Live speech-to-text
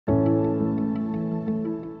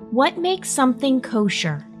What makes something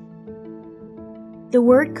kosher? The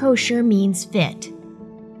word kosher means fit.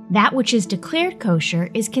 That which is declared kosher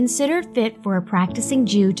is considered fit for a practicing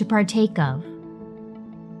Jew to partake of.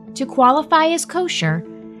 To qualify as kosher,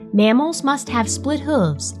 mammals must have split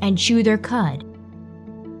hooves and chew their cud.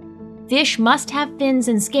 Fish must have fins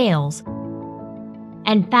and scales,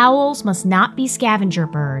 and fowls must not be scavenger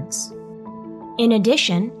birds. In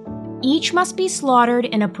addition, each must be slaughtered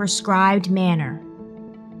in a prescribed manner.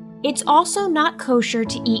 It's also not kosher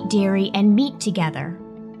to eat dairy and meat together.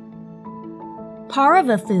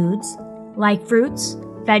 Parava foods, like fruits,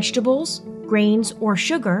 vegetables, grains, or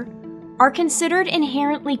sugar, are considered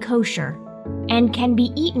inherently kosher and can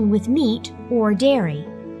be eaten with meat or dairy.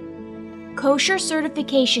 Kosher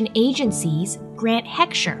certification agencies grant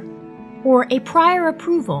hechsher, or a prior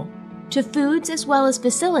approval, to foods as well as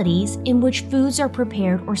facilities in which foods are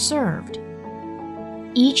prepared or served.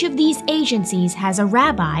 Each of these agencies has a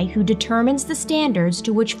rabbi who determines the standards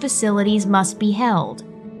to which facilities must be held,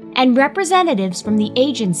 and representatives from the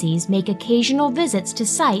agencies make occasional visits to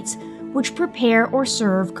sites which prepare or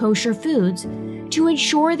serve kosher foods to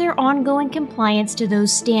ensure their ongoing compliance to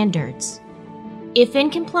those standards. If in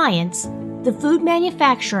compliance, the food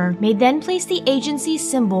manufacturer may then place the agency's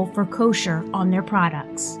symbol for kosher on their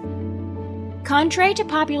products. Contrary to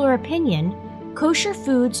popular opinion, kosher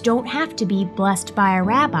foods don't have to be blessed by a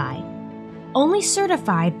rabbi, only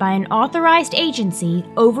certified by an authorized agency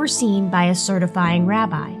overseen by a certifying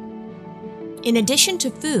rabbi. In addition to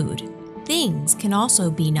food, things can also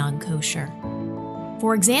be non-kosher.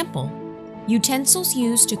 For example, utensils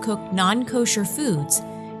used to cook non-kosher foods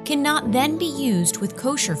cannot then be used with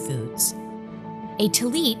kosher foods. A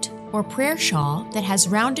talit, or prayer shawl, that has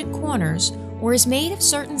rounded corners or is made of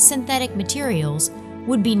certain synthetic materials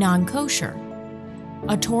would be non-kosher.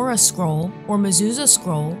 A Torah scroll or mezuzah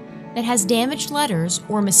scroll that has damaged letters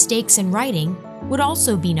or mistakes in writing would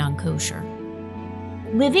also be non-kosher.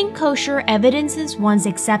 Living kosher evidences one's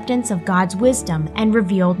acceptance of God's wisdom and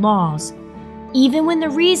revealed laws, even when the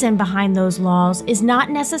reason behind those laws is not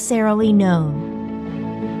necessarily known.